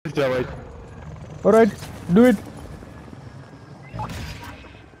Alright, do it.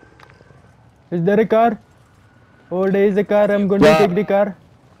 Is there a car? Oh, there is a car. I'm going to take the car.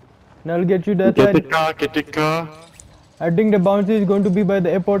 And I'll get you that side. Get the car. I think the bounty is going to be by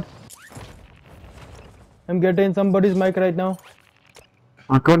the airport. I'm getting somebody's mic right now.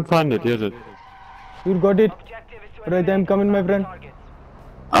 I can't find it, is it? You got it? Right, I'm coming, my friend.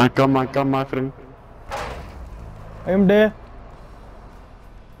 I come, my friend. I am there.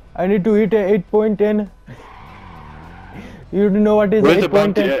 I need to hit a 8.10. You don't know what is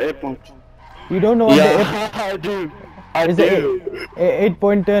 8.10? You don't know what the I do. It's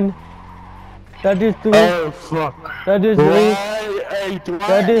 8.10. That is 2. Oh fuck. That is 3. Why 8?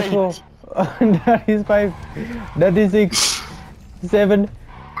 That is 4. That is 5. That is 6. 7.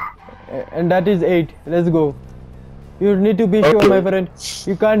 And that is 8. Let's go. You need to be sure, my friend.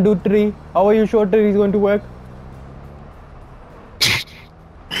 You can't do 3. How are you sure 3 is going to work?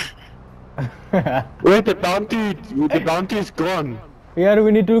 Wait, the bounty is gone. Yeah,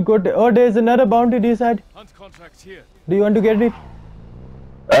 we need to go to, oh, there's another bounty this side. Hunt contract here. Do you want to get it?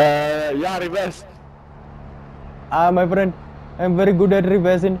 Yeah, reverse. My friend, I'm very good at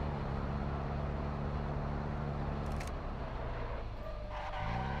reversing.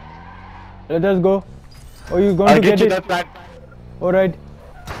 Let us go. Oh, you going to get it? That back. Alright.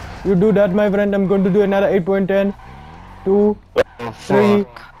 You do that, my friend. I'm going to do another 8.10. 2, 3,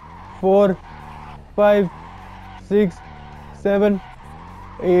 4, 5, 6, 7,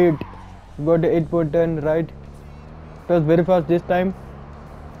 8. Got the 8.10 right. It was very fast this time.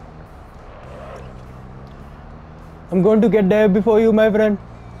 I'm going to get there before you, my friend.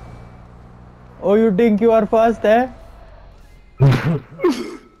 Oh, you think you are fast, eh?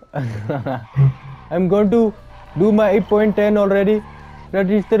 I'm going to do my 8.10 already. That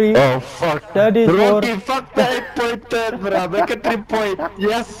is 3. Oh fuck. That is 4. Rocky, fuck the 8.10, bro. Make a 3 point.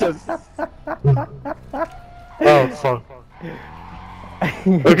 Yes. Oh fuck.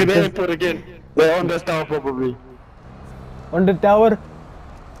 Okay, they put again. They're on the tower probably. On the tower?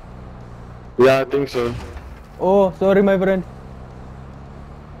 Yeah, I think so. Oh, sorry, my friend.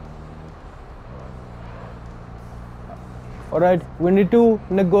 Alright, we need to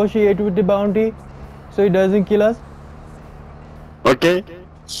negotiate with the bounty so it doesn't kill us. Okay.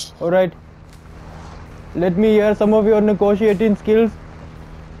 Alright. Let me hear some of your negotiating skills.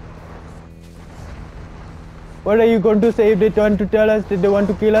 What are you going to say if they want to tell us that they want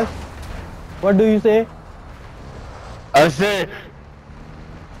to kill us? What do you say? I say.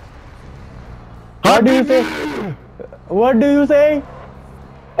 What do you say? What do you say?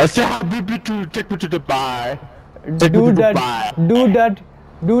 I say Habibi to take me to the bar.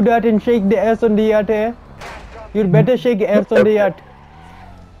 Do that and shake the ass on the yacht, eh? You better shake ass on the yacht.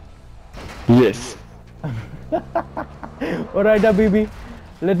 Yes. Alright, Habibi.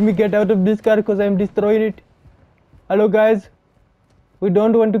 Let me get out of this car because I'm destroying it. Hello, guys. We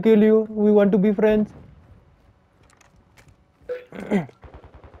don't want to kill you. We want to be friends.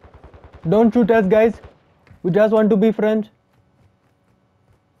 Don't shoot us, guys. We just want to be friends.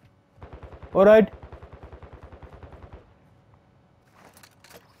 Alright.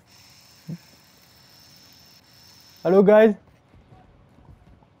 Hello, guys.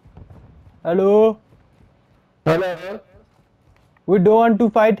 Hello. Hello. We don't want to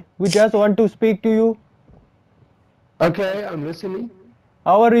fight. We just want to speak to you. Okay, I'm listening.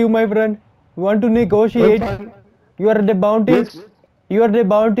 How are you, my friend? We want to negotiate. You are the bounty. Yes. You are the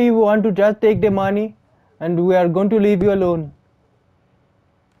bounty. We want to just take the money, and we are going to leave you alone.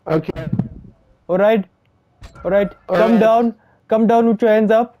 Okay. Alright? Alright. Come down. Come down with your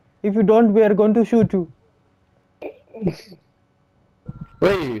hands up. If you don't, we are going to shoot you.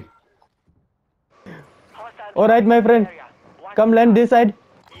 Wait. Alright, my friend. Come land this side.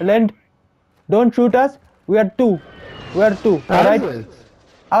 Land. Don't shoot us. We are 2. We are 2. Alright?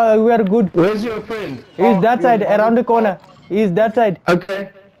 We are good. Where's your friend? He's that side, around the corner. He's that side. Okay.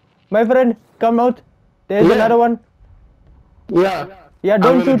 My friend, come out. There's another one. Yeah. Yeah,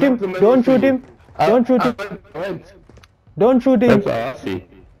 don't shoot him. Don't shoot him. Don't shoot him. Don't shoot him.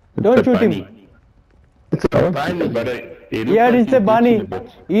 Don't shoot him. It's a bunny, but Yeah, it's a bunny.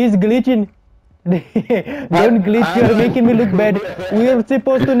 He's glitching. Don't glitch. You are making me look bad. We are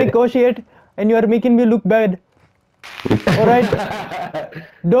supposed to negotiate, and you are making me look bad. All right.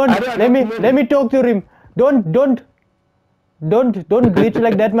 Don't. Let me talk to him. Don't glitch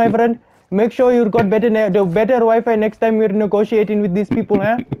like that, my friend. Make sure you got better Wi-Fi next time you're negotiating with these people,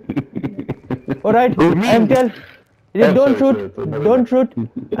 huh? All right. Don't shoot. Don't shoot.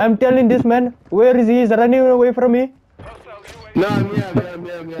 I'm telling this man. Where is he? He's running away from me. No,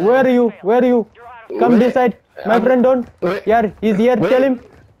 Where are you? Where are you? Come this side. My friend, don't. Yeah, he's here. Tell him.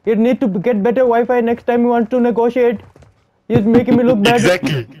 You need to get better Wi-Fi next time you want to negotiate. He's making me look bad.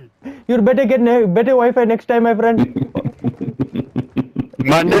 Exactly. You better get better Wi-Fi next time, my friend.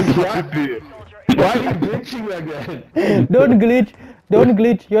 My name's Happy. Why are you glitching like that? Don't glitch. Don't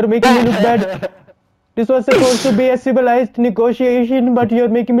glitch. You're making me look bad. This was supposed to be a civilized negotiation, but you're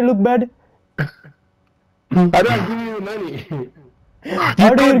making me look bad. I don't give you money.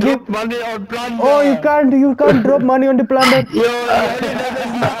 How do you give money on plunder? Oh, you can't drop money on the plunder. Yo, hey,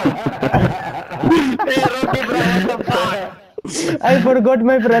 Rocky, bro, what the fuck? I forgot,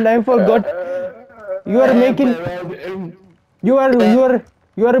 my friend. I forgot. You are making you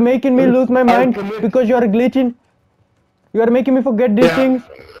are making me lose my mind because you are glitching. You are making me forget these things.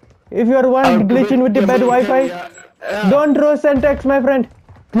 If you are one glitching with the bad Wi-Fi, don't throw syntax, my friend.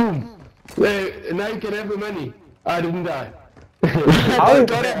 Wait, now you can have your money. I didn't die. Don't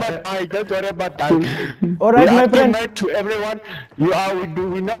worry about that. Alright, my friend. To everyone,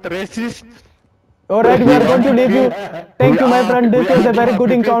 we're not racist. Alright, we are going to leave you. Thank you, my friend. This was a very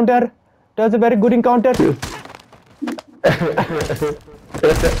good encounter. That was a very good encounter.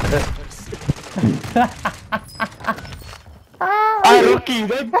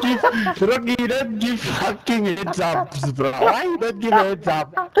 Rocky, don't give fucking heads up, bro. Why you don't give heads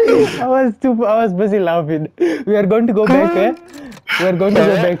up? I was busy laughing. We are going to go back, eh? We are going to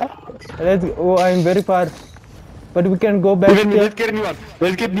go back. Oh, I'm very far. But we can go back. Let's get new one.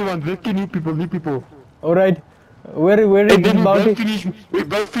 Let's get new people. Alright. Where is this bounty? We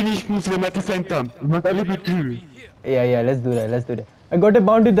both finish Muslim at the same time. We must only be two. Yeah, let's do that. I got a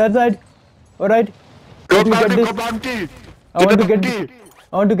bounty that side. Alright. Go bounty. I want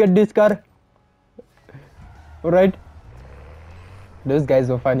to get this car. Alright. Those guys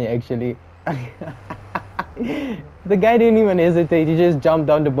were funny actually. The guy didn't even hesitate, he just jumped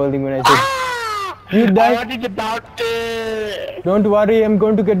down the building when I said you die. I wanted the bounty. Don't worry, I'm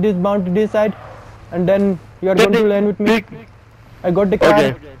going to get this bounty this side and then you are going to land with me. I got the car.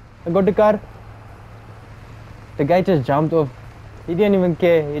 Okay. I got the car. The guy just jumped off. He didn't even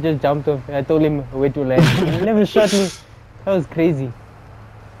care, he just jumped off. I told him where to land. He never shot me. That was crazy.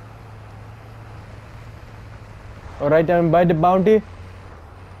 Alright, I'm by the bounty.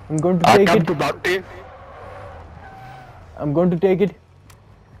 I'm going to take it. Bounty. I'm going to take it.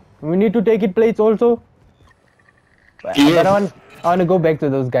 We need to take it plates also. Yes. But I want to go back to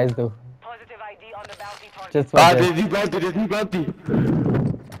those guys though. Positive ID on the bounty target. Just for that. There's new bounty.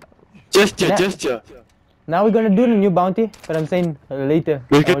 Gesture. Now we're gonna do the new bounty, but I'm saying later.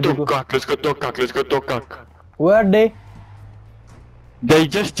 Let's go talk. Where are they? They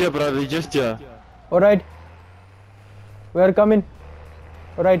gesture, bro. They gesture. Alright. We are coming.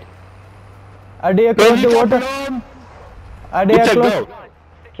 Alright. Are they across the water? Are they across?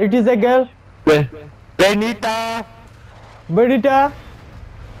 It is a girl. Benita, my friend.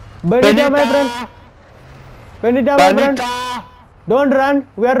 Benita, my friend. Don't run.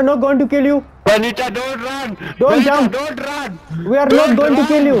 We are not going to kill you. Benita, don't run. Don't jump. Don't run. We are not going to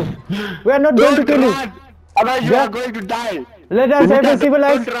kill you. We are not going to kill you. Otherwise you are going to die. Let us have a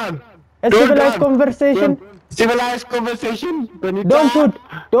civilized conversation. Civilized conversation. Benita. Don't shoot.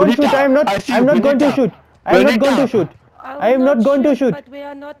 Don't shoot. I'm not going to shoot. I'm not going to shoot. I am not going to shoot. But we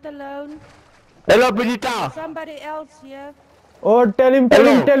are not alone. Hello, Benita. Somebody else here. Or tell him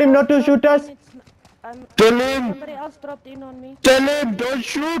not to shoot us. Tell him. Somebody else dropped in on me. Tell him, don't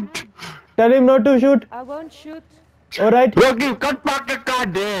shoot. Tell him not to shoot. I won't shoot. Alright. Rocky, you can't park the car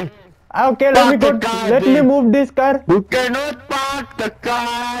there. Okay, let me move this car. You cannot park the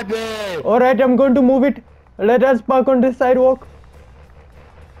car there. Alright, I'm going to move it. Let us park on this sidewalk.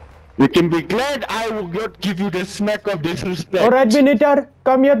 You can be glad I will not give you the smack of disrespect. Alright, Benita,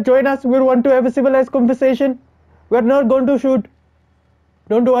 come here, join us. We want to have a civilized conversation. We're not going to shoot.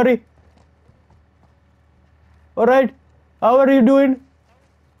 Don't worry. Alright, how are you doing?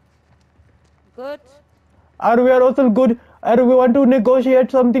 Good. We are also good. We want to negotiate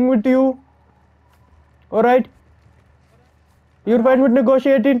something with you. Alright? You're fine with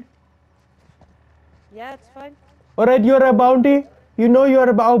negotiating? Yeah, it's fine. Alright, you're a bounty. You know you're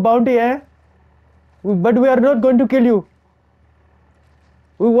a bounty, eh? But we are not going to kill you.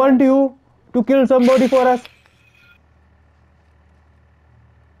 We want you to kill somebody for us.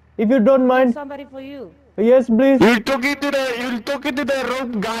 If you don't mind. Somebody for you. Yes, please. You're talking to the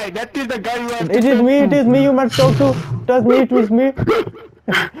wrong guy. That is the guy you have to It is me you must talk to. Trust me, it was me.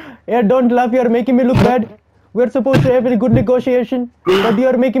 Yeah, don't laugh, you're making me look bad. We're supposed to have a good negotiation, but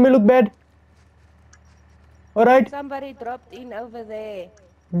you're making me look bad. Alright? Somebody dropped in over there.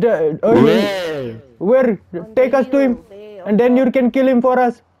 Where? Take us to him. And then you can kill him for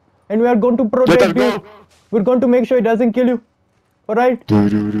us. And we are going to protect you. We're going to make sure he doesn't kill you. Alright,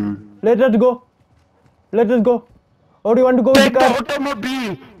 let us go. Let us go. Or you want to go with Take the the car?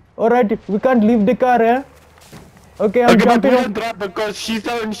 automobile. Alright, we can't leave the car, eh? Okay, I'm Okay, but jumping we on. don't drive because she's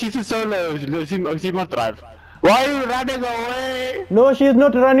a solo. She must drive. Why are you running away? No, she is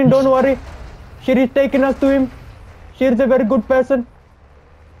not running, don't worry. She is taking us to him. She is a very good person.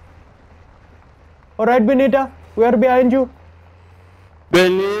 Alright, Benita, we are behind you.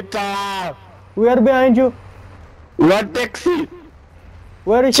 Benita, We are behind you. what taxi?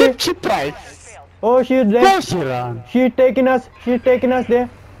 Where is she? Cheap price. Oh, she is there. Where she run? She is taking us. She is taking us there.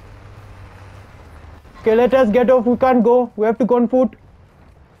 Okay, let us get off. We can't go. We have to go on foot.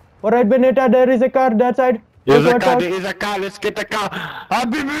 Alright, Benita, there is a car that side. There's Just a watch car, out. there is a car, let's get the car.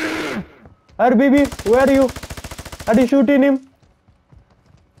 Habibi! RBB, where are you? Are you shooting him?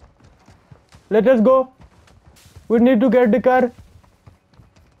 Let us go. We need to get the car.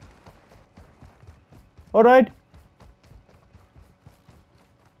 Alright.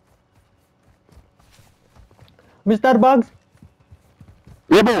 Mr. Bugs,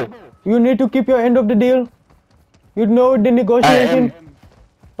 Yebo, you need to keep your end of the deal. You know the negotiation.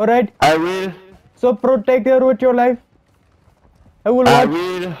 Alright. I will. So protect her with your life. I will I watch.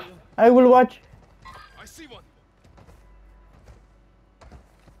 will. I will watch. I see one.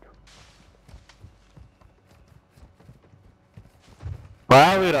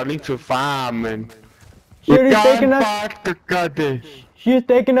 Why are we running so far, man? She You is can't taking us. park the car there. She is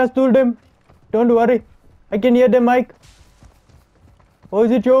taking us to them. Don't worry. I can hear the mic. Oh,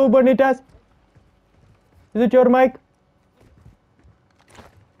 is it your Bonitas? Is it your mic?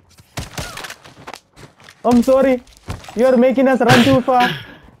 I'm sorry. You are making us run too far.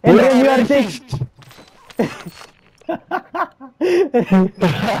 And We then you are racist.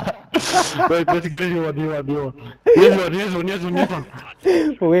 Wait, let's get you one. Here's one.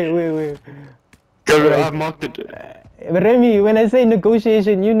 Wait. Okay, I've marked it. Remy, when I say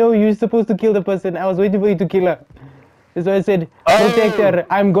negotiation, you know you're supposed to kill the person. I was waiting for you to kill her. That's why I said protect her.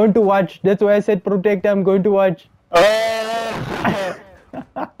 I'm going to watch. That's why I said protect her. I'm going to watch.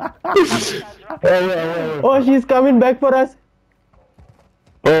 Oh, she's coming back for us.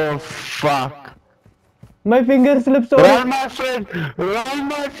 Oh, fuck. My finger slipped. Sorry. Run, my friend.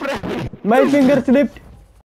 My finger slipped.